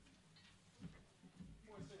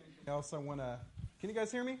Else I want to... Can you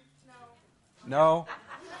guys hear me? No?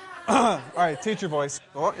 All right, teacher voice.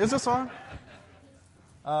 Oh, is this on?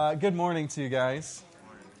 Good morning to you guys.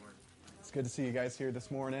 It's good to see you guys here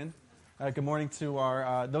this morning. Good morning to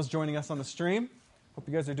our those joining us on the stream. Hope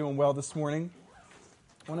you guys are doing well this morning.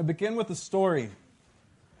 I want to begin with a story.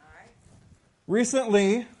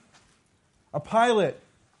 Recently, a pilot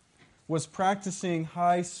was practicing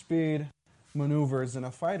high-speed maneuvers in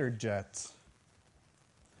a fighter jet.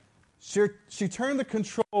 She turned the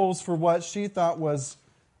controls for what she thought was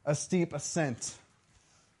a steep ascent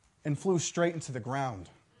and flew straight into the ground.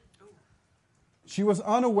 She was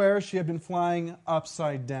unaware she had been flying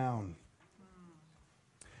upside down.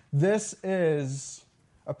 This is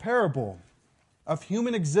a parable of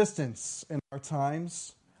human existence in our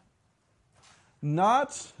times.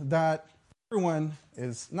 Not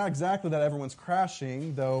exactly that everyone's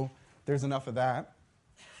crashing, though there's enough of that.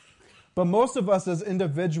 But most of us as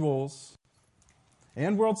individuals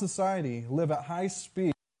and world society live at high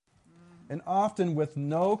speed and often with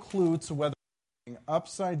no clue to whether we're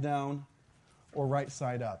upside down or right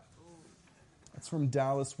side up. That's from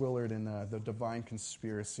Dallas Willard in The Divine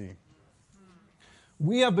Conspiracy.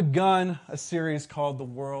 We have begun a series called The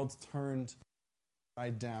World Turned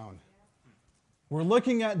Upside Down. We're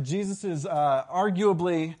looking at Jesus'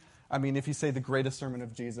 arguably, if you say the greatest sermon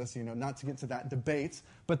of Jesus, not to get to that debate,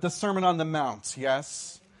 but the Sermon on the Mount,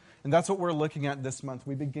 yes? And that's what we're looking at this month.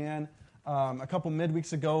 We began a couple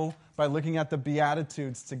midweeks ago by looking at the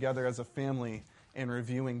Beatitudes together as a family and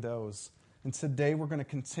reviewing those. And today we're going to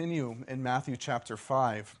continue in Matthew chapter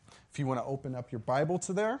 5. If you want to open up your Bible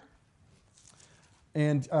to there.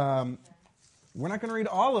 And we're not going to read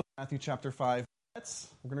all of Matthew chapter 5. We're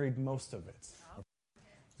going to read most of it.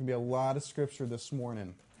 There's going to be a lot of scripture this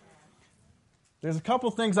morning. There's a couple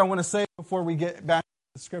things I want to say before we get back to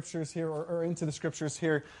the scriptures here, or into the scriptures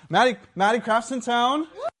here. Maddie Craft's in town.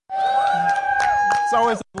 It's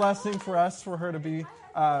always a blessing for us for her to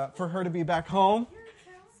be back home.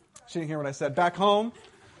 She didn't hear what I said. Back home.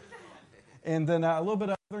 And then a little bit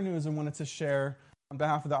of other news I wanted to share on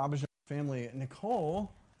behalf of the Aubergine family.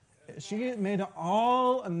 Nicole, she made an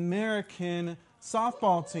all-American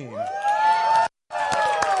softball team.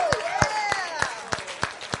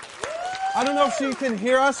 I don't know if she can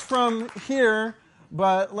hear us from here,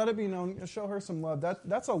 but let it be known, show her some love.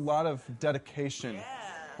 That's a lot of dedication,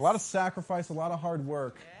 a lot of sacrifice, a lot of hard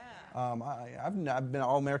work. I've been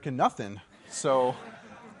All-American nothing, so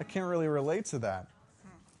I can't really relate to that.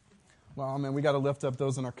 Well, we got to lift up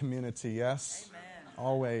those in our community, yes? Amen.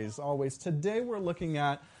 Always, always. Today we're looking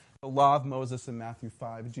at the law of Moses in Matthew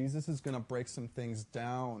 5. Jesus is going to break some things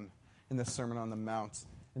down in the Sermon on the Mount.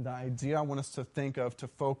 And the idea I want us to think of, to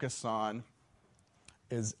focus on,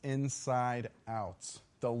 is inside out.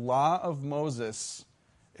 The law of Moses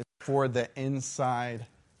is for the inside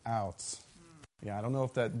out. Yeah, I don't know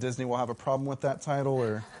if that Disney will have a problem with that title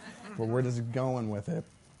or where does it going with it.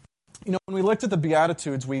 When we looked at the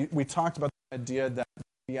Beatitudes, we talked about the idea that the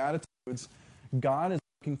Beatitudes, God is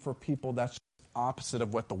looking for people that's opposite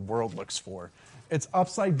of what the world looks for. It's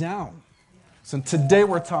upside down. So today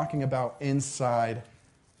we're talking about inside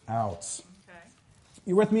out. Okay.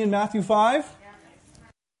 You with me in Matthew 5?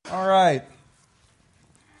 Yeah. All right.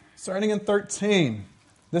 Starting in 13.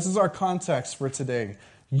 This is our context for today.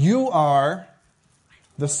 You are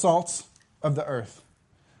the salt of the earth.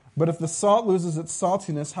 But if the salt loses its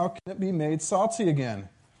saltiness, how can it be made salty again?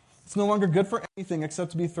 It's no longer good for anything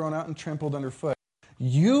except to be thrown out and trampled underfoot.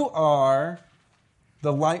 You are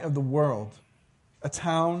the light of the world. A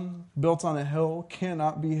town built on a hill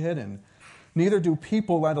cannot be hidden. Neither do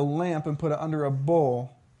people light a lamp and put it under a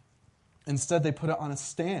bowl. Instead, they put it on a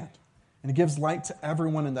stand. And it gives light to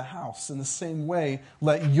everyone in the house. In the same way,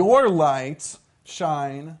 let your light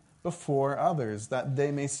shine before others, that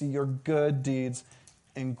they may see your good deeds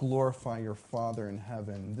and glorify your Father in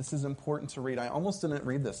heaven. This is important to read. I almost didn't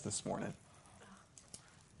read this morning.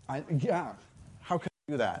 How can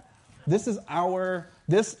I do that? This is our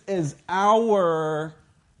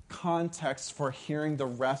context for hearing the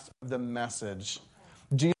rest of the message.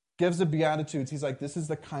 Jesus gives the Beatitudes. He's like, this is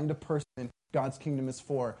the kind of person God's kingdom is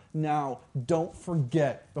for. Now, don't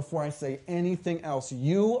forget, before I say anything else,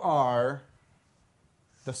 you are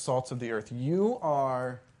the salt of the earth. You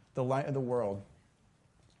are the light of the world.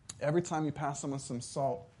 Every time you pass someone some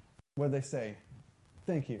salt, what do they say?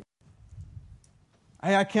 Thank you.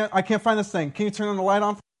 Hey, I can't find this thing. Can you turn on the light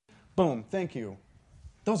on? Boom, thank you.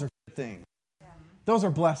 Those are good things. Yeah. Those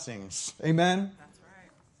are blessings. Amen?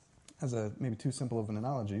 That's right. As maybe too simple of an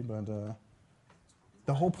analogy, but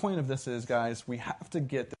the whole point of this is, guys, we have to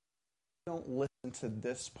get this. Don't listen to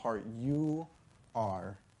this part. You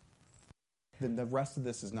are then the rest of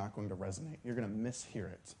this is not going to resonate. You're going to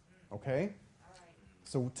mishear it. Okay?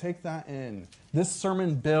 So take that in. This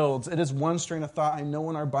sermon builds. It is one strain of thought. I know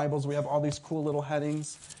in our Bibles we have all these cool little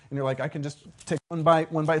headings, and you're like, I can just take one bite.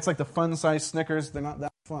 It's like the fun-sized Snickers. They're not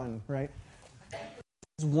that fun, right?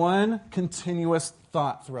 It's one continuous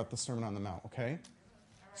thought throughout the Sermon on the Mount, okay?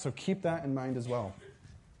 So keep that in mind as well.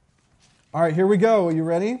 All right, here we go. Are you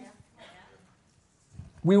ready?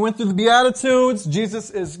 We went through the Beatitudes.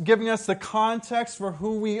 Jesus is giving us the context for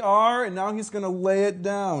who we are, and now he's going to lay it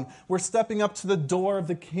down. We're stepping up to the door of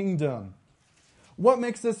the kingdom. What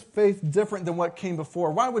makes this faith different than what came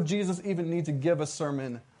before? Why would Jesus even need to give a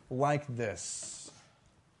sermon like this?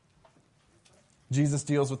 Jesus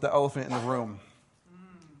deals with the elephant in the room.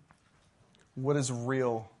 What is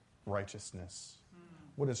real righteousness?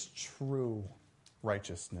 What is true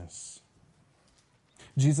righteousness?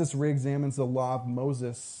 Jesus reexamines the law of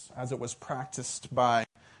Moses as it was practiced by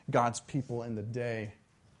God's people in the day,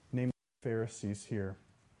 namely the Pharisees here.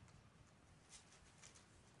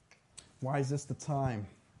 Why is this the time?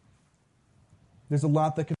 There's a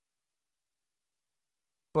lot that can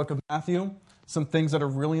book of Matthew, some things that are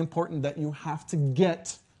really important that you have to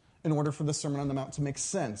get in order for the Sermon on the Mount to make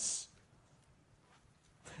sense.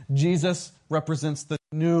 Jesus represents the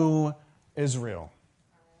new Israel.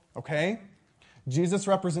 Okay? Jesus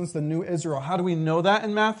represents the new Israel. How do we know that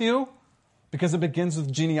in Matthew? Because it begins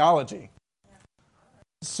with genealogy.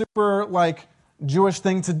 Super Jewish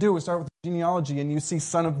thing to do is start with genealogy, and you see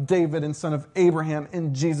son of David and son of Abraham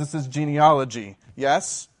in Jesus' genealogy.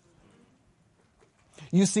 Yes?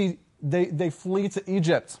 You see they flee to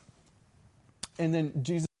Egypt, and then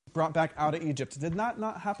Jesus brought back out of Egypt. Did that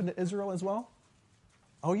not happen to Israel as well?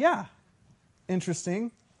 Oh yeah.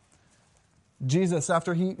 Interesting. Jesus,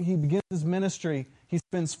 after he begins his ministry, he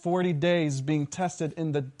spends 40 days being tested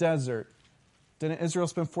in the desert. Didn't Israel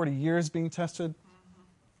spend 40 years being tested,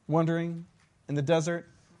 wandering in the desert?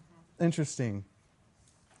 Interesting.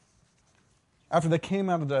 After they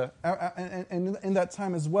came out of and in that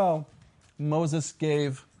time as well, Moses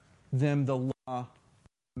gave them the law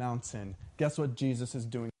mountain. Guess what Jesus is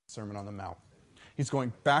doing in the Sermon on the Mount? He's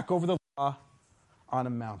going back over the law on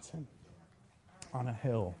a mountain, on a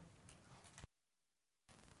hill.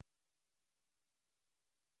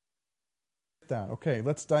 Okay,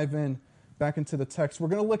 let's dive in back into the text. We're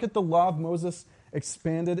going to look at the law of Moses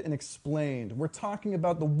expanded and explained. We're talking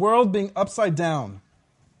about the world being upside down,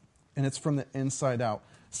 and it's from the inside out.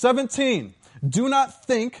 17, do not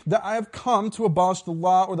think that I have come to abolish the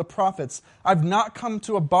law or the prophets. I've not come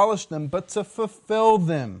to abolish them, but to fulfill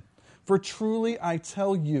them. For truly I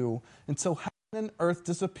tell you, until heaven and earth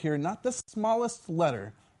disappear, not the smallest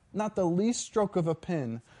letter, not the least stroke of a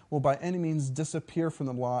pen will by any means disappear from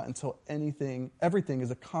the law until everything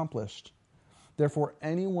is accomplished. Therefore,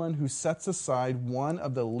 anyone who sets aside one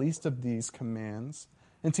of the least of these commands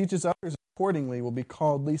and teaches others accordingly will be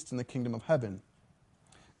called least in the kingdom of heaven.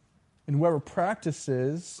 And whoever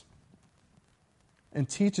practices and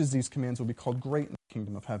teaches these commands will be called great in the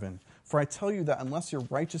kingdom of heaven. For I tell you that unless your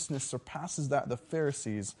righteousness surpasses that of the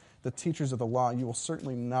Pharisees, the teachers of the law, you will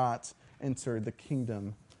certainly not enter the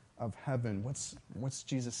kingdom of heaven. What's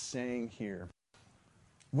Jesus saying here?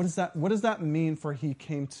 What does that mean for he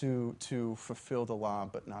came to fulfill the law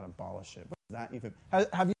but not abolish it? What does that even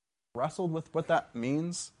have you wrestled with what that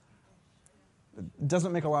means? It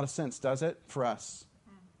doesn't make a lot of sense, does it, for us?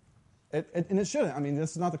 And it shouldn't. I mean,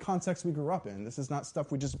 this is not the context we grew up in. This is not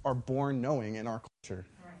stuff we just are born knowing in our culture.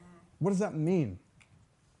 What does that mean?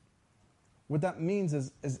 What that means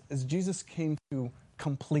is Jesus came to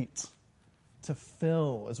complete. To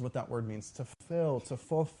fill is what that word means. To fill, to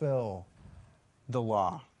fulfill the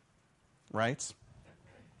law. Right?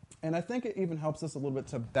 And I think it even helps us a little bit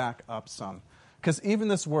to back up some. Because even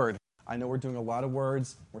this word, I know we're doing a lot of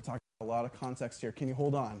words. We're talking a lot of context here. Can you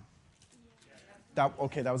hold on? That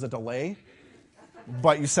was a delay.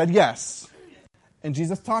 But you said yes. And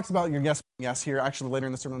Jesus talks about your yes here actually later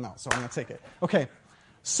in the Sermon on the Mount. So I'm going to take it. Okay.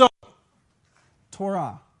 So,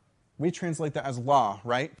 Torah. We translate that as law,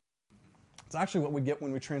 right? It's actually what we get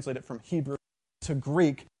when we translate it from Hebrew to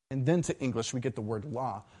Greek and then to English. We get the word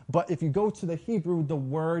law. But if you go to the Hebrew, the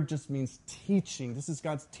word just means teaching. This is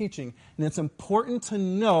God's teaching. And it's important to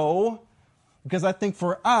know, because I think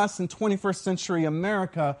for us in 21st century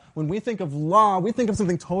America, when we think of law, we think of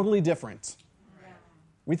something totally different.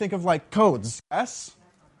 We think of codes, yes?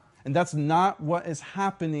 And that's not what is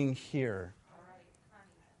happening here.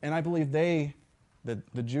 And I believe the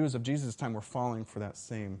Jews of Jesus' time were falling for that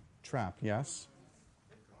same trap, yes?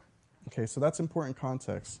 Okay, so that's important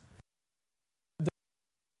context.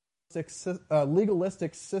 The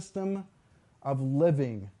legalistic system of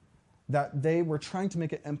living that they were trying to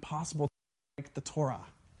make it impossible to break the Torah,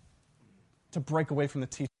 to break away from the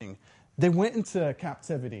teaching. They went into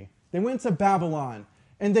captivity. They went to Babylon.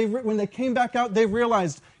 And when they came back out, they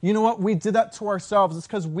realized, you know what? We did that to ourselves. It's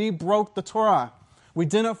because we broke the Torah. We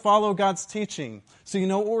didn't follow God's teaching. So you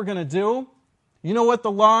know what we're going to do? You know what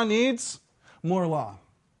the law needs? More law.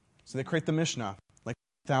 So they create the Mishnah, like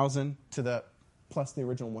 1,000 to the plus the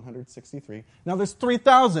original 163. Now there's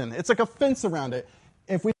 3,000. It's like a fence around it.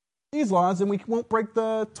 If we do these laws, then we won't break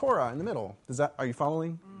the Torah in the middle. Are you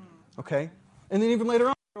following? Okay. And then even later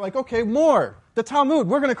on, they're like, okay, more. The Talmud,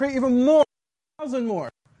 we're going to create even more. 1,000 more.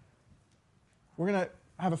 We're going to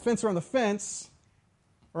have a fence around the fence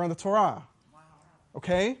around the Torah.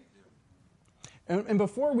 Okay? And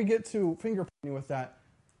before we get to finger pointing with that,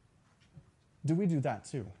 do we do that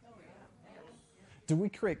too? Do we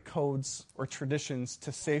create codes or traditions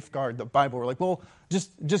to safeguard the Bible? We're like, well,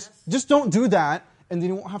 just don't do that, and then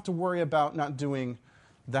you won't have to worry about not doing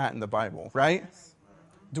that in the Bible, right?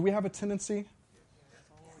 Do we have a tendency?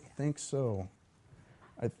 I think so.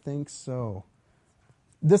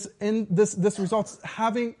 This results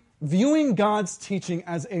viewing God's teaching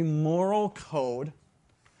as a moral code,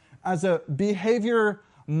 as a behavior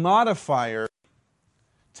modifier,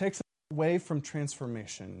 takes us away from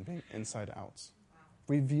transformation, being inside out.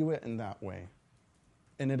 We view it in that way.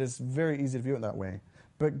 And it is very easy to view it that way.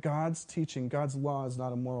 But God's teaching, God's law is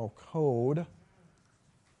not a moral code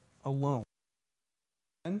alone.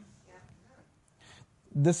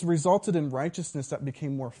 This resulted in righteousness that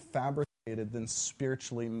became more fabricated than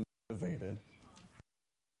spiritually motivated.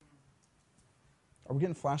 Are we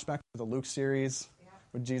getting flashback to the Luke series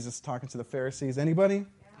with Jesus talking to the Pharisees? Anybody?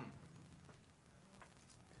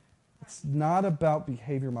 It's not about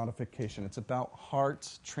behavior modification. It's about heart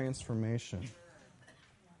transformation.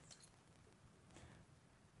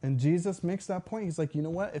 And Jesus makes that point. He's like, you know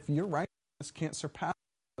what? If your righteousness can't surpass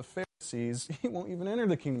the Pharisees, he won't even enter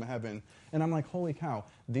the kingdom of heaven. And I'm like, holy cow.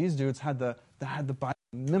 These dudes had the Bible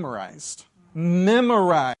memorized.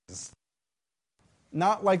 Memorized.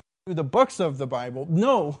 Not like the books of the Bible.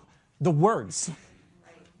 No, the words.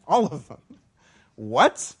 All of them.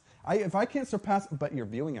 What? If I can't surpass, but you're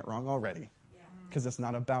viewing it wrong already. Because it's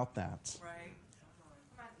not about that.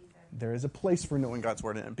 There is a place for knowing God's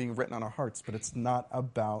word and it being written on our hearts, but it's not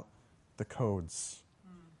about the codes.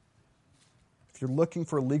 If you're looking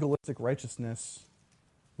for legalistic righteousness,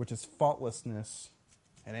 which is faultlessness,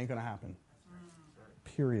 it ain't going to happen.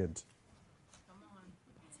 Period.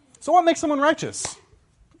 So what makes someone righteous?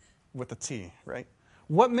 With a T, right?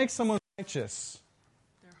 What makes someone righteous?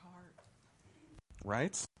 Their heart.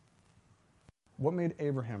 Right? What made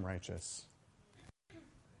Abraham righteous?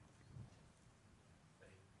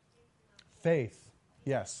 Faith.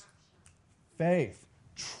 Yes. Faith.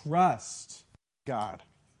 Trust God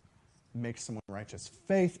makes someone righteous.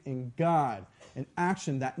 Faith in God. An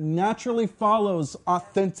action that naturally follows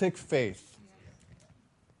authentic faith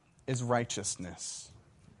is righteousness.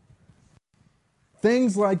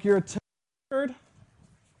 Things like your temper,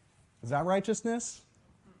 is that righteousness?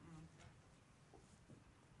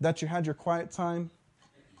 That you had your quiet time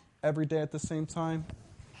every day at the same time?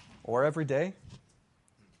 Or every day?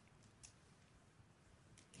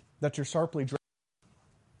 That you're sharply dressed?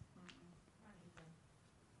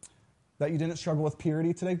 That you didn't struggle with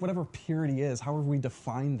purity today? Whatever purity is, however we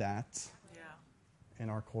define that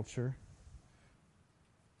in our culture.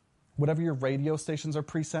 Whatever your radio stations are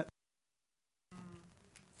preset.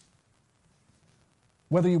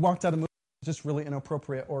 Whether you walked out of a movie just really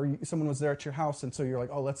inappropriate, or someone was there at your house, and so you're like,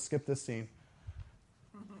 oh, let's skip this scene.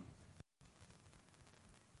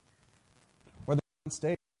 Whether you're on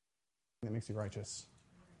stage, that makes you righteous.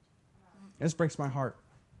 This breaks my heart.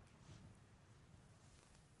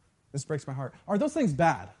 This breaks my heart. Are those things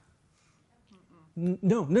bad?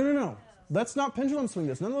 No. Let's not pendulum swing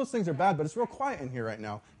this. None of those things are bad, but it's real quiet in here right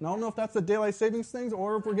now. And I don't know if that's the daylight savings things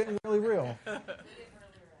or if we're getting really real.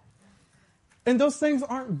 And those things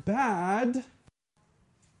aren't bad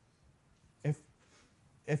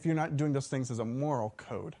if you're not doing those things as a moral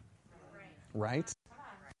code. Right?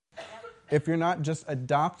 If you're not just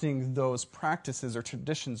adopting those practices or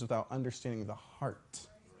traditions without understanding the heart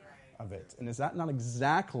of it. And is that not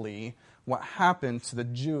exactly what happened to the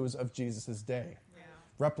Jews of Jesus' day?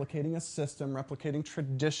 Replicating a system, replicating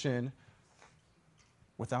tradition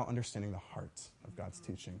without understanding the heart of God's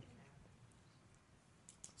teaching.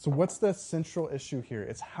 So what's the central issue here?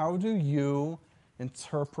 It's how do you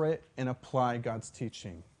interpret and apply God's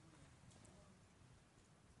teaching?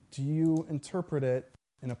 Do you interpret it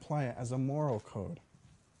and apply it as a moral code?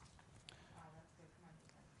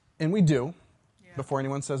 And we do, before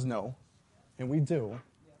anyone says no. And we do.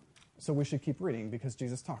 So we should keep reading because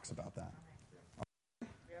Jesus talks about that.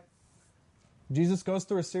 Jesus goes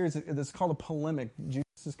through a series that's called a polemic. Jesus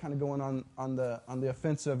is kind of going on the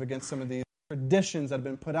offensive against some of these traditions that have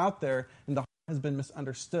been put out there, and the heart has been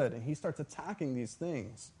misunderstood. And he starts attacking these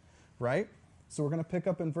things, right? So we're going to pick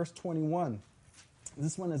up in verse 21.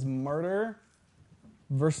 This one is murder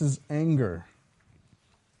versus anger.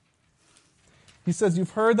 He says,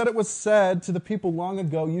 "You've heard that it was said to the people long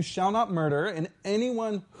ago, 'You shall not murder, and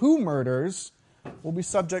anyone who murders will be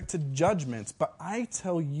subject to judgment.' But I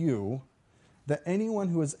tell you that anyone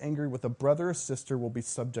who is angry with a brother or sister will be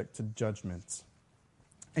subject to judgment.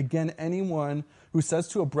 Again, anyone who says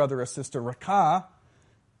to a brother or sister, 'Rakah,'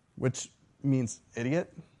 which means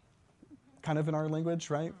idiot, kind of in our language,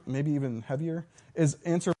 right? Maybe even heavier, is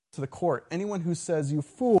answerable to the court. Anyone who says, 'You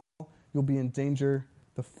fool,' you'll be in danger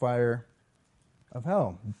the fire of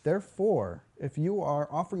hell. Therefore, if you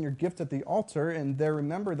are offering your gift at the altar and there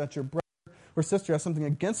remember that your brother or sister has something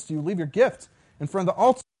against you, leave your gift in front of the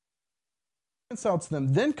altar, reconcile to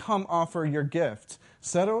them, then come offer your gift.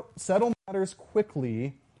 Settle matters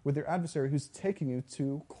quickly with your adversary who's taking you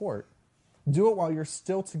to court. Do it while you're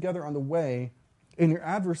still together on the way, and your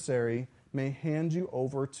adversary may hand you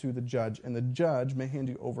over to the judge, and the judge may hand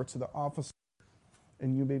you over to the officer,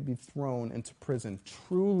 and you may be thrown into prison.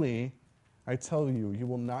 Truly, I tell you, you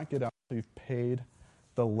will not get out until you've paid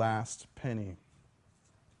the last penny."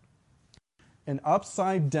 An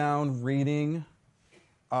upside-down reading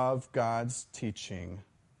of God's teaching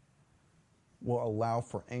will allow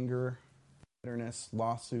for anger, bitterness,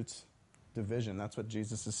 lawsuits, division. That's what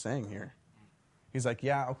Jesus is saying here. He's like,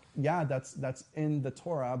 yeah, that's in the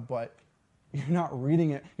Torah, but you're not reading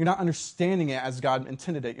it. You're not understanding it as God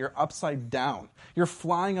intended it. You're upside down. You're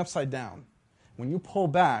flying upside down. When you pull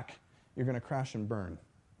back, you're going to crash and burn.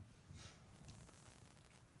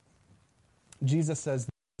 Jesus says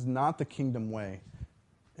this is not the kingdom way.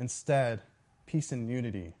 Instead, peace and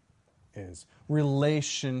unity is.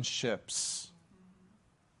 Relationships.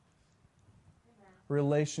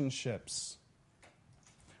 Relationships.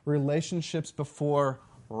 Relationships before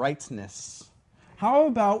rightness. How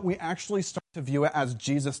about we actually start to view it as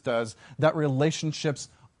Jesus does, that relationships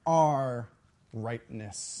are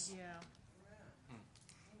rightness? Yeah.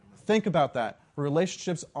 Think about that.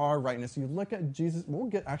 Relationships are rightness. You look at Jesus. We're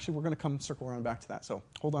going to come circle around back to that. So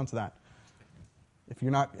hold on to that. If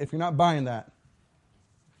you're not buying that,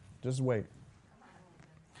 just wait.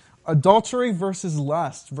 Adultery versus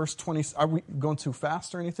lust. Verse 20. Are we going too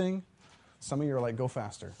fast or anything? Some of you are like, go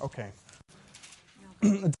faster. Okay.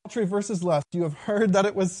 Adultery versus lust. You have heard that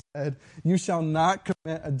it was said, 'You shall not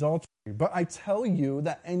commit adultery.' But I tell you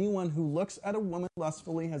that anyone who looks at a woman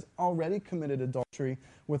lustfully has already committed adultery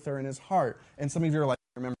with her in his heart." And some of you are like,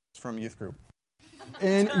 remember this from youth group.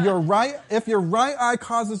 "And if your right eye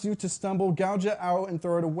causes you to stumble, gouge it out and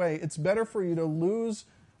throw it away. It's better for you to lose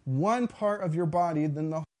one part of your body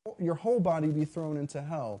than your whole body be thrown into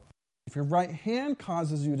hell. If your right hand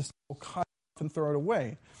causes you to stumble, cut it off and throw it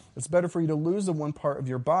away. It's better for you to lose the one part of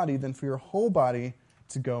your body than for your whole body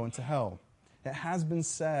to go into hell. It has been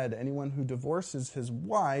said, anyone who divorces his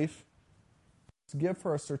wife must give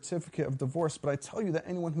her a certificate of divorce. But I tell you that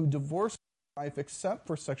anyone who divorces his wife except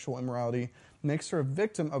for sexual immorality makes her a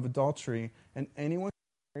victim of adultery, and anyone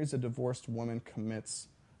who marries a divorced woman commits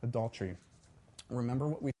adultery." Remember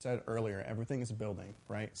what we said earlier. Everything is building,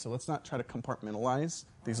 right? So let's not try to compartmentalize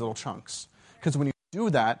these little chunks. Because when you do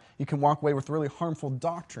that, you can walk away with really harmful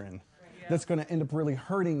doctrine that's going to end up really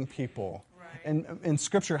hurting people. And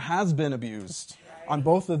Scripture has been abused on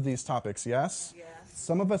both of these topics, yes?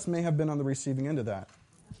 Some of us may have been on the receiving end of that.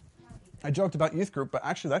 I joked about youth group, but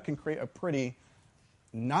actually that can create a pretty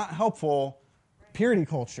not helpful purity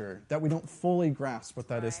culture that we don't fully grasp what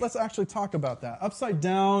that is. Let's actually talk about that. Upside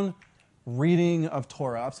down reading of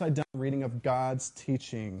Torah, upside down reading of God's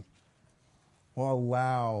teaching will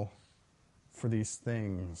allow for these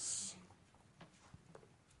things.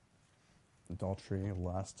 Adultery,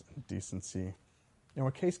 lust, indecency.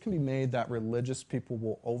 A case can be made that religious people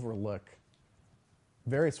will overlook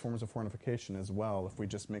various forms of fornication as well if we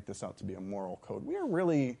just make this out to be a moral code. We are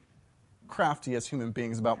really crafty as human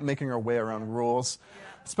beings about making our way around rules,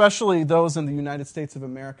 especially those in the United States of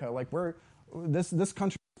America. Like this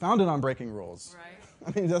country is founded on breaking rules.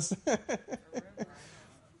 Right.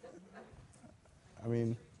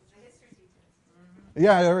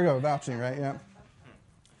 Yeah, there we go, vouching, right? Yeah.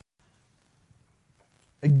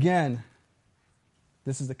 Again,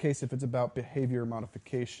 this is the case if it's about behavior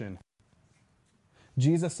modification.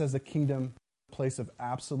 Jesus says the kingdom is a place of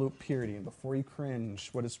absolute purity. And before you cringe,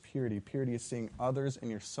 what is purity? Purity is seeing others and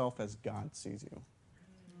yourself as God sees you.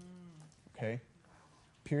 Okay?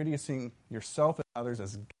 security is seeing yourself and others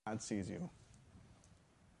as God sees you.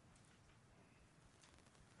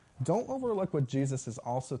 Don't overlook what Jesus is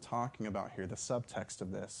also talking about here, the subtext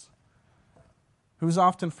of this. Who's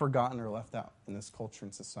often forgotten or left out in this culture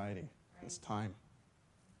and society, this time?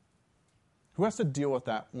 Who has to deal with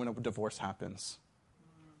that when a divorce happens?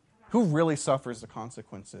 Who really suffers the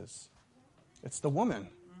consequences? It's the woman.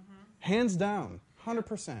 Hands down,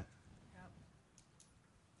 100%.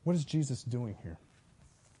 What is Jesus doing here?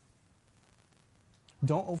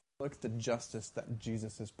 Don't overlook the justice that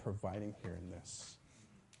Jesus is providing here in this.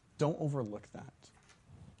 Don't overlook that.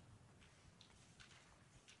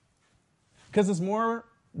 Because it's more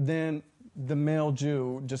than the male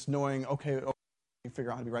Jew just knowing, okay,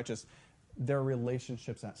 figure out how to be righteous. There are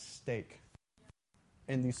relationships at stake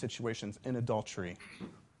in these situations, in adultery,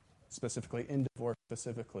 specifically, in divorce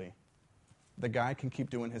specifically. The guy can keep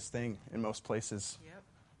doing his thing in most places. Yep.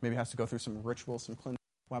 Maybe has to go through some rituals, some cleansing.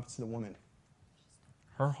 What happens to the woman?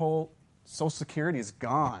 Her whole Social Security is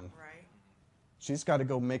gone. Right. She's got to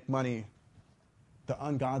go make money the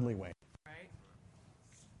ungodly way. Right.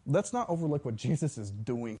 Let's not overlook what Jesus is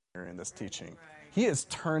doing here in this teaching. Right. He is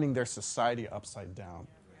turning their society upside down.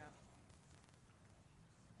 Yeah.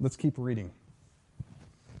 Let's keep reading.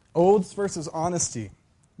 Oaths versus honesty.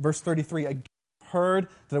 Verse 33, I heard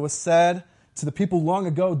that it was said to the people long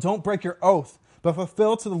ago, don't break your oath, but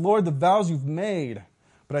fulfill to the Lord the vows you've made.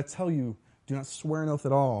 But I tell you, do not swear an oath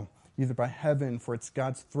at all, either by heaven, for it's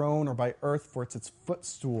God's throne, or by earth, for it's its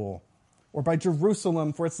footstool, or by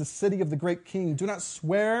Jerusalem, for it's the city of the great king. Do not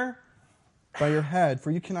swear by your head,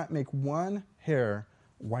 for you cannot make one hair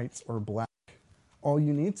white or black. All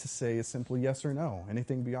you need to say is simply yes or no.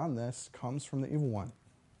 Anything beyond this comes from the evil one.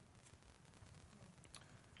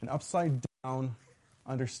 An upside-down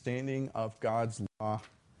understanding of God's law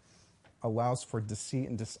allows for deceit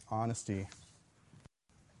and dishonesty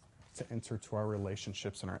to enter to our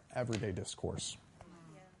relationships and our everyday discourse.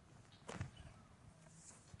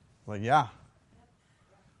 Like, yeah.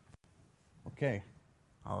 Okay.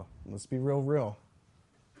 Let's be real.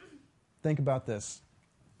 Think about this.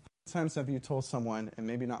 How many times have you told someone and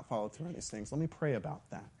maybe not followed through on these things? Let me pray about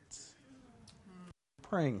that. I'm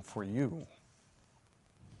praying for you.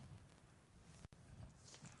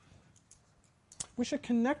 We should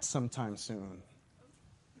connect sometime soon.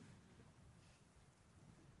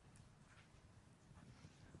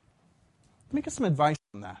 Let me get some advice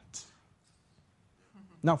on that.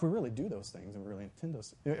 Now, if we really do those things and we really intend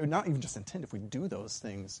those, not even just intend, if we do those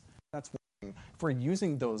things, that's one thing. If we're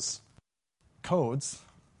using those codes,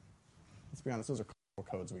 let's be honest, those are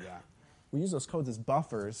codes we got. We use those codes as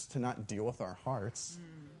buffers to not deal with our hearts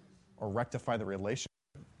or rectify the relationship.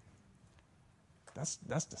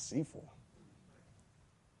 That's deceitful.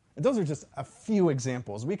 And those are just a few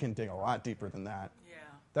examples. We can dig a lot deeper than that. Yeah.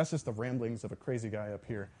 That's just the ramblings of a crazy guy up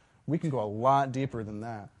here. We can go a lot deeper than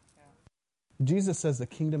that. Yeah. Jesus says the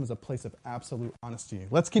kingdom is a place of absolute honesty.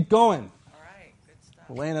 Let's keep going. All right. Good stuff.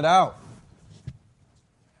 Laying it out.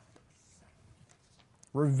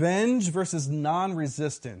 Revenge versus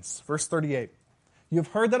non-resistance. Verse 38. You have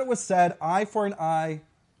heard that it was said, eye for an eye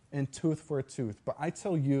and tooth for a tooth. But I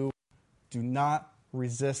tell you, do not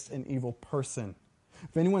resist an evil person.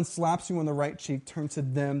 If anyone slaps you on the right cheek, turn to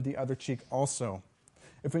them the other cheek also.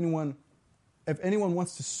 If anyone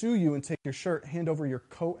wants to sue you and take your shirt, hand over your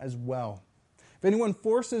coat as well. If anyone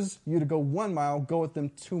forces you to go 1 mile, go with them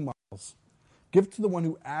 2 miles. Give to the one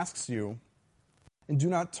who asks you, and do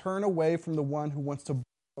not turn away from the one who wants to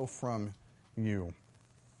borrow from you.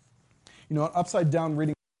 You know, an upside-down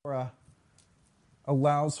reading Torah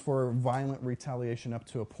allows for violent retaliation up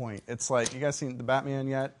to a point. It's like, you guys seen The Batman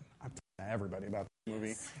yet? I'm telling everybody about this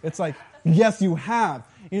movie. It's like, yes, you have.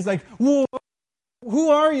 He's like, well,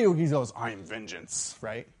 who are you? He goes, I am vengeance,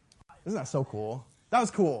 right? Isn't that so cool? That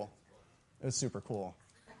was cool. It was super cool.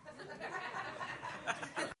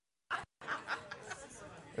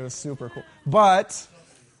 It was super cool. But,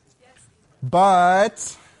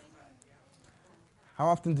 how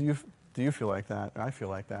often do you feel like that? I feel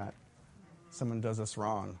like that. Someone does us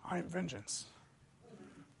wrong. I am vengeance.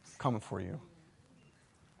 Coming for you.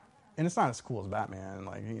 And it's not as cool as Batman.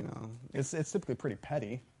 Like, you know, it's typically pretty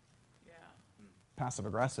petty. Yeah. Passive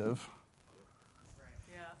aggressive.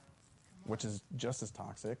 Yeah. Which is just as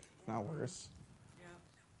toxic, if not worse. Yeah.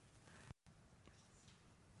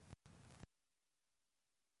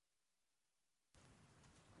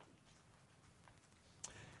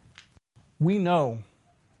 We know,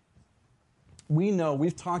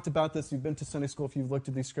 we've talked about this, you've been to Sunday school, if you've looked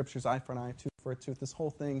at these scriptures, eye for an eye, tooth for a tooth, this whole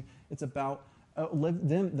thing, it's about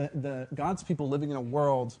God's people living in a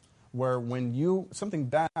world where when something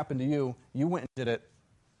bad happened to you, you went and did it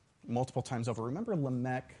multiple times over. Remember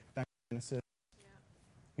Lamech back in Genesis? Yeah.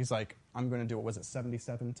 He's like, I'm going to do it, was it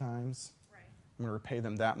 77 times? Right. I'm going to repay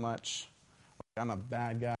them that much. Like, I'm a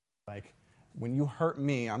bad guy. Like, when you hurt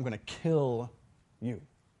me, I'm going to kill you.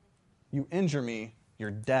 You injure me,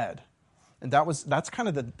 you're dead. And that's kind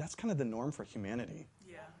of the norm for humanity.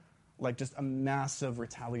 Yeah. Like just a massive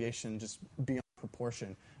retaliation, just beyond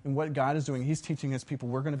proportion. And what God is doing, he's teaching his people,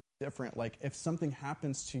 we're going to be different. Like if something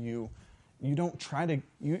happens to you, you don't try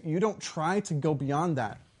to go beyond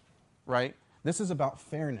that, right? This is about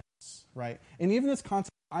fairness, right? And even this concept,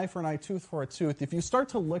 eye for an eye, tooth for a tooth, if you start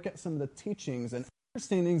to look at some of the teachings and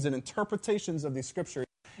understandings and interpretations of these scriptures,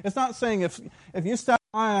 it's not saying if you stab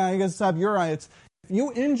my eye, I guess stab your eye. It's if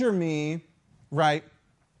you injure me, right,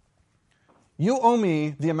 you owe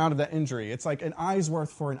me the amount of that injury. It's like an eye's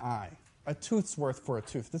worth for an eye, a tooth's worth for a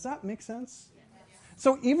tooth. Does that make sense?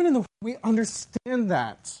 So even in the way we understand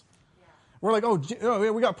that, we're like, oh,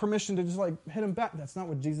 we got permission to just like hit him back. That's not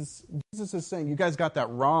what Jesus is saying. You guys got that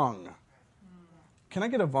wrong. Can I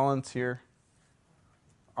get a volunteer?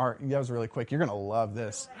 All right, that was really quick. You're going to love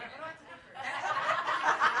this.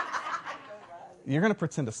 You're going to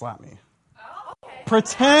pretend to slap me. Oh, okay.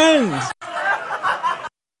 Pretend!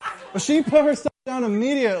 But she put herself down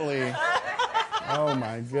immediately. Oh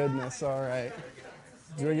my goodness, all right.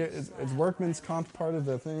 Is workman's comp part of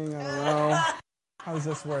the thing? I don't know. How does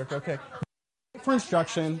this work? Okay. For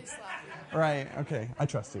instruction. Right, okay. I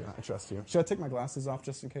trust you. Should I take my glasses off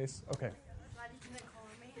just in case? Okay.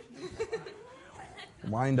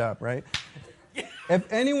 Wind up, right?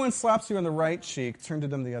 If anyone slaps you on the right cheek, turn to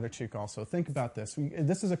them the other cheek also. Think about this.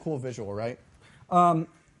 This is a cool visual, right?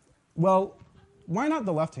 Well, why not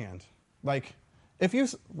the left hand? Like,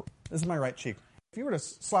 this is my right cheek. If you were to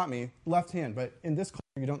slap me, left hand, but in this culture,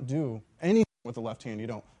 you don't do anything with the left hand. You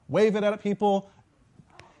don't wave it at people.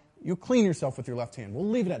 You clean yourself with your left hand. We'll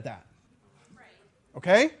leave it at that.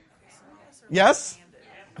 Okay? Yes?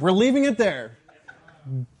 We're leaving it there.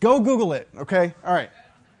 Go Google it, okay? All right.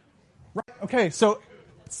 Okay, so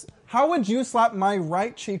how would you slap my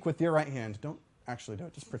right cheek with your right hand? Don't actually do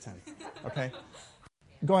it. Just pretend, okay?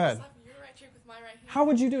 Go ahead. Slap your right cheek with my right hand. How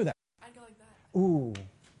would you do that? I'd go like that. Ooh.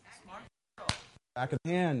 Back of the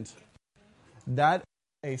hand. That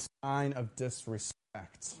is a sign of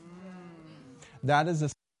disrespect. That is a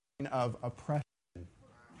sign of oppression.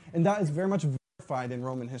 And that is very much verified in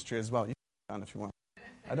Roman history as well. You can down if you want.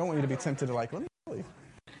 I don't want you to be tempted to let me really.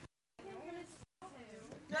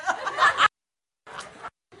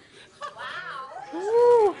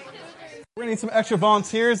 Woo. We're going to need some extra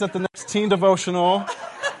volunteers at the next teen devotional.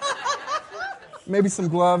 Maybe some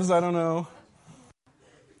gloves, I don't know.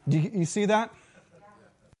 Do you see that?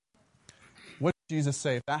 What did Jesus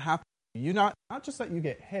say? If that happens, you not just that you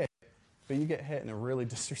get hit, but you get hit in a really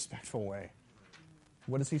disrespectful way.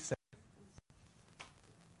 What does he say?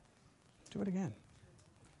 Do it again.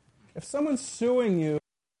 If someone's suing you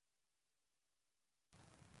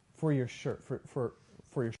for your shirt, for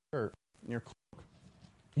your shirt and your cloak,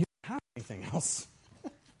 you don't have anything else.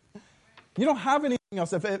 You don't have anything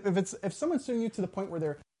else. If someone's suing you to the point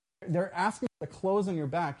where they're asking for the clothes on your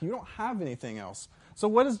back, you don't have anything else. So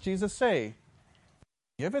what does Jesus say?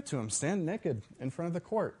 Give it to him. Stand naked in front of the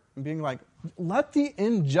court and being like, let the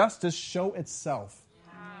injustice show itself.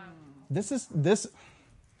 This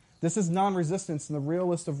is non-resistance in the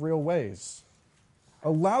realest of real ways.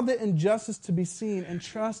 Allow the injustice to be seen and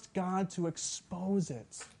trust God to expose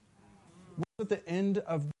it. What's at the end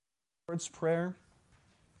of the Lord's Prayer?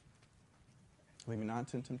 Lead me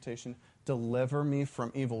not into temptation. Deliver me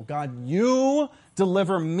from evil. God, you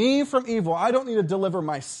deliver me from evil. I don't need to deliver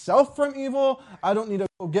myself from evil. I don't need to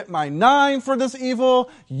go get my 9 for this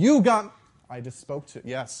evil. You got... I just spoke to...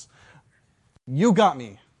 Yes. You got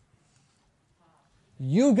me.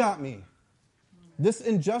 You got me. This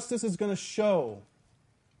injustice is going to show.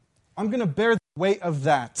 I'm going to bear the weight of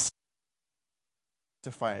that.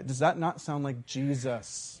 Does that not sound like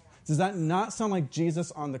Jesus? Does that not sound like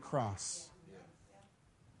Jesus on the cross?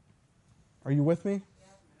 Are you with me?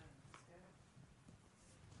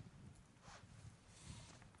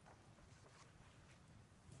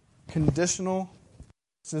 Conditional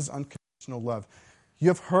versus unconditional love. You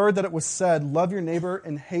have heard that it was said, love your neighbor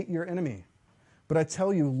and hate your enemy. But I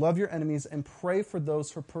tell you, love your enemies and pray for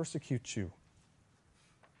those who persecute you,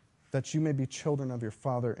 that you may be children of your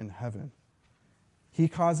Father in heaven. He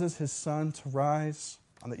causes his sun to rise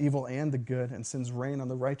on the evil and the good, and sends rain on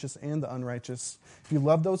the righteous and the unrighteous. If you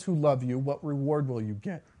love those who love you, what reward will you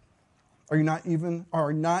get? Are not even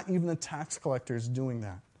the tax collectors doing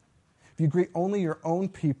that? If you greet only your own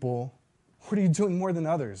people, what are you doing more than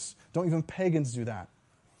others? Don't even pagans do that?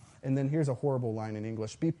 And then here's a horrible line in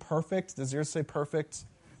English. Be perfect. Does yours say perfect?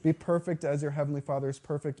 Be perfect as your heavenly Father is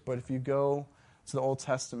perfect. But if you go to the Old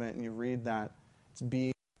Testament and you read that, it's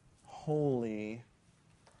be holy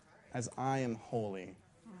as I am holy.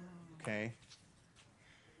 Okay?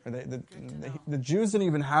 The Jews didn't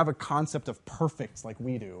even have a concept of perfect like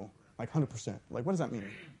we do, like 100%. Like, what does that mean?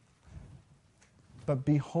 But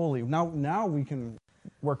be holy. Now we can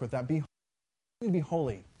work with that. Be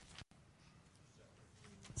holy.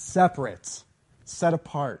 Separate. Set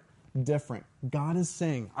apart. Different. God is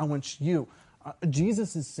saying, I want you.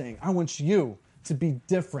 Jesus is saying, I want you to be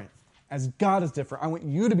different as God is different. I want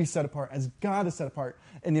you to be set apart as God is set apart.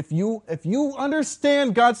 And if you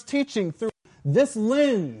understand God's teaching through this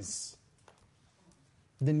lens,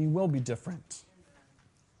 then you will be different.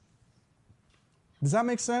 Does that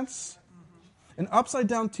make sense? An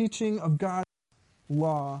upside-down teaching of God's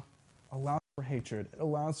law allows for hatred. It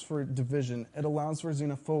allows for division. It allows for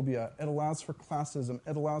xenophobia. It allows for classism.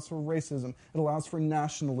 It allows for racism. It allows for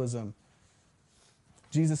nationalism.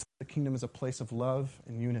 Jesus said the kingdom is a place of love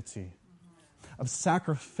and unity, of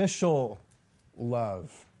sacrificial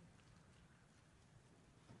love,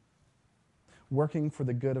 working for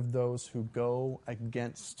the good of those who go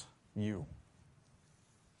against you.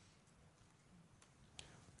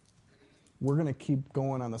 We're going to keep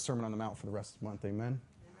going on the Sermon on the Mount for the rest of the month, amen?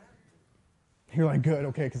 You're like, good,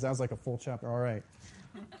 okay, because that was like a full chapter. All right.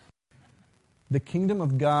 The kingdom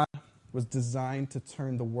of God was designed to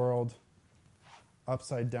turn the world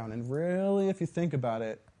upside down. And really, if you think about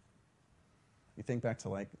it, you think back to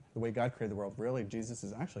like the way God created the world, really, Jesus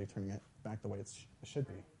is actually turning it back the way it should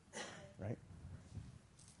be, right?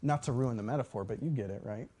 Not to ruin the metaphor, but you get it,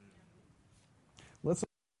 right? Let's look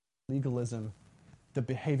at legalism, the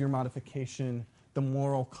behavior modification, the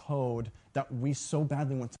moral code that we so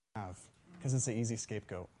badly want to have, because it's an easy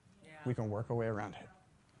scapegoat. Yeah. We can work our way around it.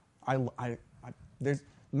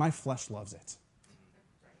 My flesh loves it.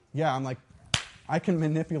 Yeah, I'm like, I can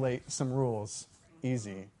manipulate some rules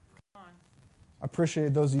easy. I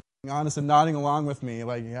appreciate those of you being honest and nodding along with me.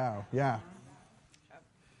 Like, yeah.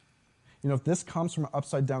 You know, if this comes from an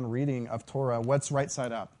upside-down reading of Torah, what's right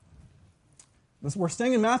side up? We're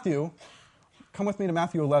staying in Matthew. Come with me to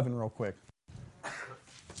Matthew 11 real quick.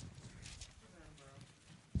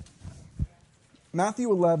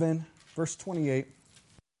 Matthew 11, verse 28.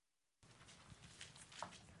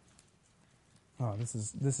 Oh, this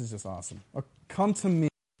is just awesome. Come to me,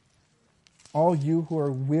 all you who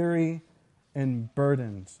are weary and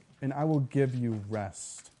burdened, and I will give you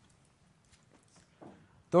rest.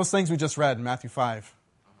 Those things we just read in Matthew 5,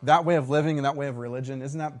 that way of living and that way of religion,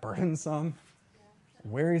 isn't that burdensome,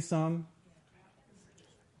 wearisome?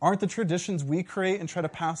 Aren't the traditions we create and try to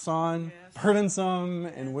pass on burdensome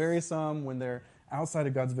and wearisome when they're outside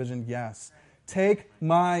of God's vision? Yes. Take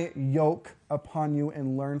my yoke upon you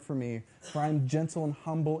and learn from me, for I am gentle and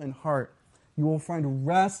humble in heart. You will find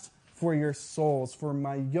rest for your souls, for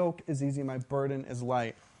my yoke is easy, my burden is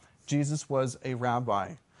light. Jesus was a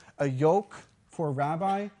rabbi. A yoke for a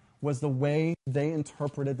rabbi was the way they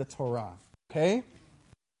interpreted the Torah. Okay?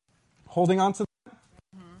 Holding on to that,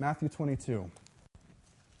 Matthew 22.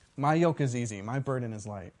 My yoke is easy, my burden is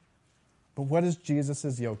light. But what is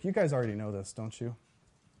Jesus' yoke? You guys already know this, don't you?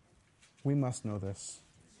 We must know this.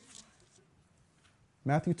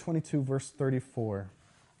 Matthew 22, verse 34.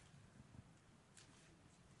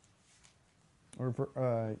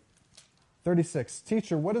 Or 36.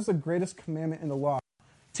 Teacher, what is the greatest commandment in the law?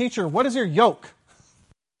 Teacher, what is your yoke?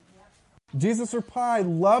 Jesus replied,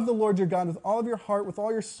 love the Lord your God with all of your heart, with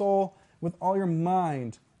all your soul, with all your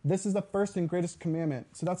mind. This is the first and greatest commandment.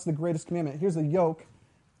 So that's the greatest commandment. Here's the yoke.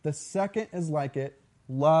 The second is like it.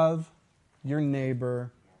 Love your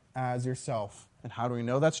neighbor as yourself. And how do we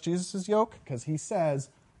know that's Jesus' yoke? Because he says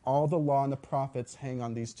all the law and the prophets hang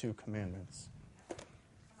on these two commandments.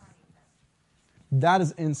 That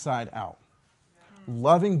is inside out.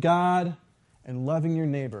 Loving God and loving your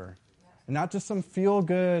neighbor. And not just some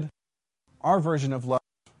feel-good, our version of love,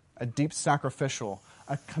 a deep sacrificial,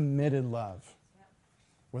 a committed love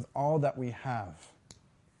with all that we have.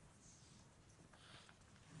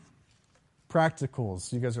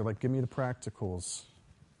 Practicals. You guys are like, give me the practicals.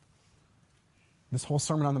 This whole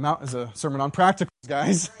Sermon on the Mount is a sermon on practicals,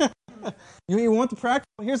 guys. You want the practical?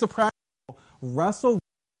 Here's the practical. Wrestle, what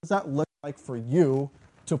does that look like for you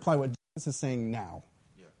to apply what Jesus is saying now?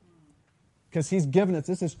 Because he's given us,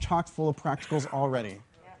 this is chock full of practicals already.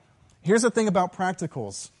 Here's the thing about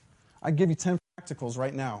practicals. I give you 10 practicals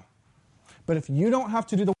right now. But if you don't have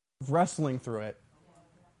to do the work of wrestling through it,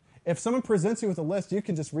 if someone presents you with a list, you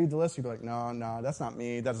can just read the list. You'll be like, no, that's not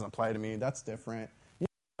me. That doesn't apply to me. That's different. You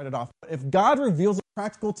write it off. But if God reveals it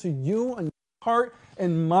practical to you and your heart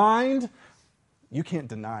and mind, you can't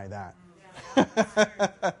deny that.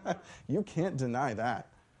 You can't deny that.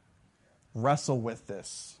 Wrestle with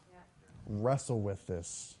this. Wrestle with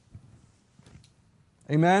this.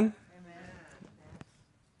 Amen?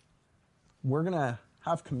 We're going to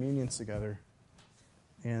have communion together.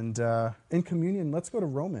 And in communion, let's go to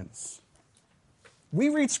Romans. We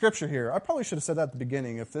read Scripture here. I probably should have said that at the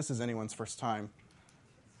beginning if this is anyone's first time.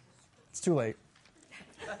 It's too late.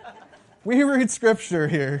 We read Scripture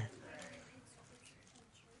here.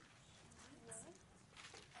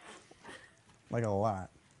 Like a lot.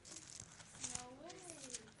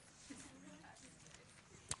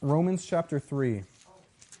 Romans chapter 3.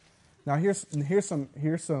 Now here's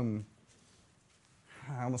some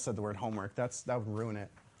I almost said the word homework. That would ruin it.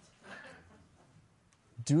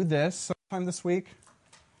 Do this sometime this week,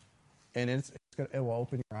 and it will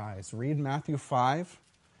open your eyes. Read Matthew 5,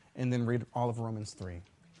 and then read all of Romans 3,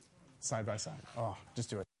 side by side. Oh, just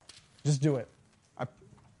do it. Just do it.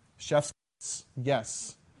 Chef's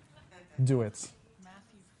yes. Do it.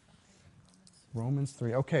 Romans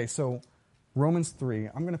 3. Okay, so Romans 3.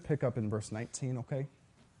 I'm going to pick up in verse 19, okay?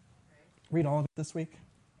 Read all of it this week.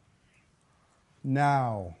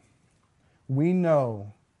 Now, we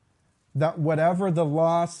know that whatever the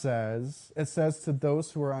law says, it says to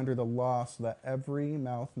those who are under the law, so that every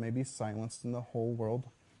mouth may be silenced and the whole world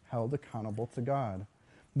held accountable to God.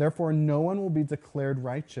 Therefore, no one will be declared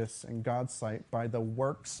righteous in God's sight by the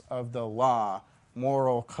works of the law,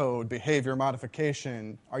 moral code, behavior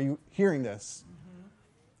modification. Are you hearing this?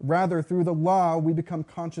 Mm-hmm. Rather, through the law, we become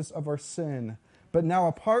conscious of our sin. But now,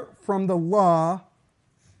 apart from the law,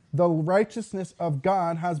 the righteousness of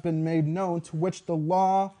God has been made known, to which the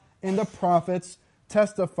law and the prophets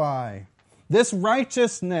testify. This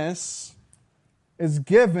righteousness is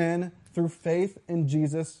given through faith in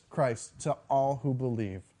Jesus Christ to all who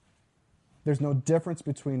believe. There's no difference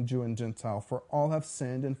between Jew and Gentile, for all have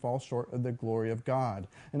sinned and fall short of the glory of God,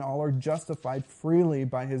 and all are justified freely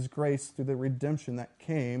by his grace through the redemption that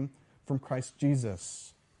came from Christ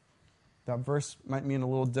Jesus. That verse might mean a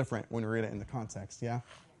little different when we read it in the context, yeah?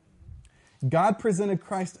 God presented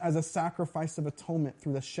Christ as a sacrifice of atonement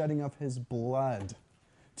through the shedding of his blood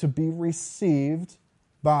to be received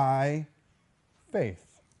by faith.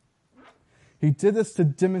 He did this to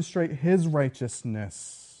demonstrate his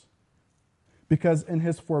righteousness, because in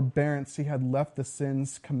his forbearance he had left the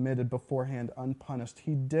sins committed beforehand unpunished.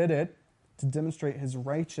 He did it to demonstrate his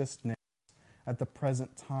righteousness at the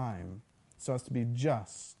present time, so as to be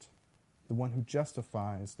just, the one who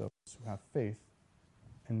justifies those who have faith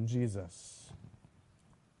in Jesus.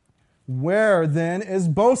 Where then is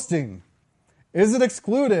boasting? Is it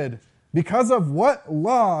excluded? Because of what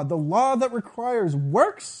law? The law that requires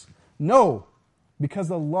works? No, because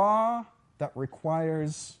the law that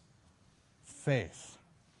requires faith.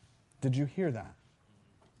 Did you hear that?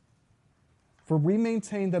 For we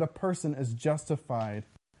maintain that a person is justified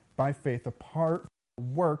by faith apart from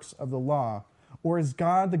the works of the law. Or is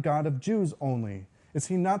God the God of Jews only? Is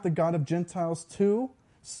he not the God of Gentiles too?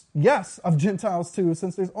 Yes, of Gentiles too,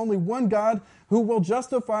 since there's only one God who will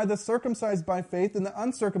justify the circumcised by faith and the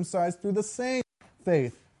uncircumcised through the same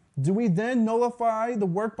faith. Do we then nullify the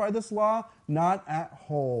work by this law? Not at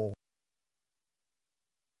whole.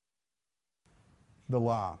 The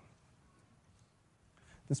law.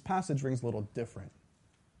 This passage rings a little different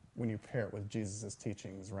when you pair it with Jesus'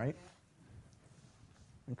 teachings, right?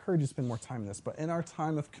 I encourage you to spend more time in this, but in our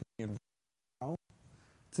time of communion,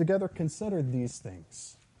 together consider these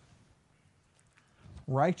things.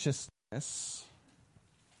 Righteousness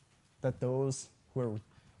that those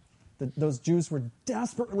Jews were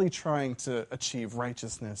desperately trying to achieve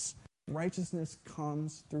righteousness. Righteousness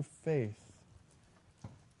comes through faith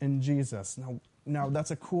in Jesus. Now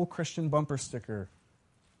that's a cool Christian bumper sticker.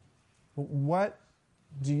 But what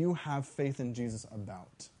do you have faith in Jesus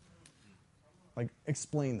about? Like,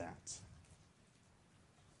 explain that.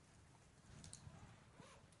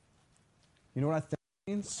 You know what I think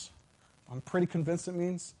it means? I'm pretty convinced it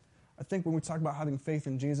means. I think when we talk about having faith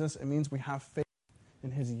in Jesus, it means we have faith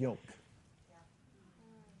in his yoke.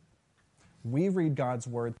 We read God's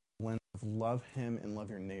word through the lens of love him and love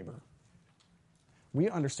your neighbor. We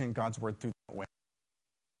understand God's word through that way.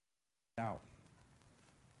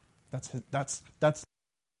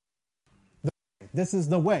 This is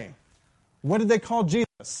the way. What did they call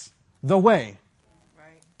Jesus? The way.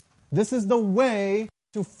 Right. This is the way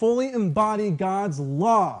to fully embody God's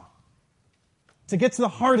law, to get to the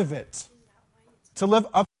heart of it, to live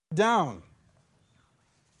up and down.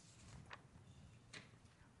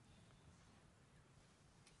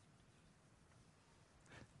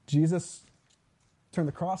 Jesus turned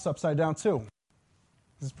the cross upside down too.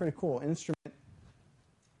 This is pretty cool. An instrument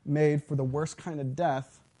made for the worst kind of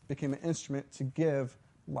death became an instrument to give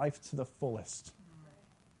life to the fullest.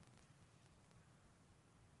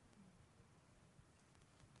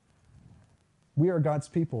 We are God's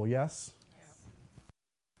people, yes?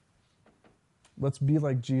 Let's be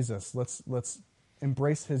like Jesus. Let's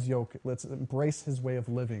embrace his yoke. Let's embrace his way of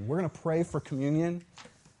living. We're going to pray for communion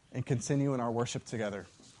and continue in our worship together.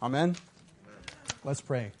 Amen? Let's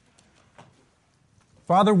pray.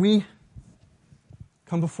 Father, we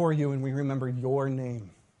come before you and we remember your name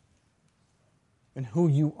and who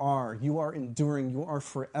you are. You are enduring. You are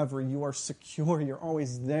forever. You are secure. You're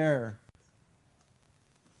always there.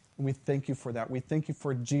 And we thank you for that. We thank you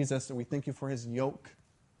for Jesus and we thank you for his yoke.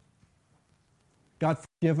 God,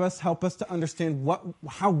 forgive us. Help us to understand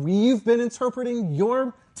how we've been interpreting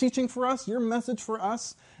your teaching for us, your message for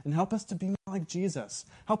us, and help us to be more like Jesus.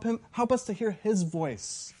 Help us to hear his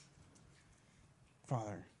voice.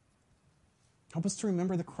 Father, help us to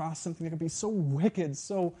remember the cross, something that could be so wicked,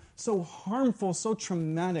 so harmful, so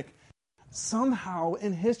traumatic. Somehow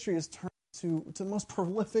in history is turned to the most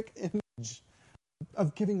prolific image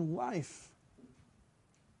of giving life.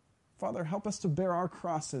 Father, help us to bear our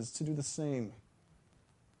crosses, to do the same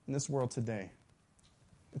in this world today.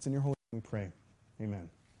 It's in your holy name we pray. Amen.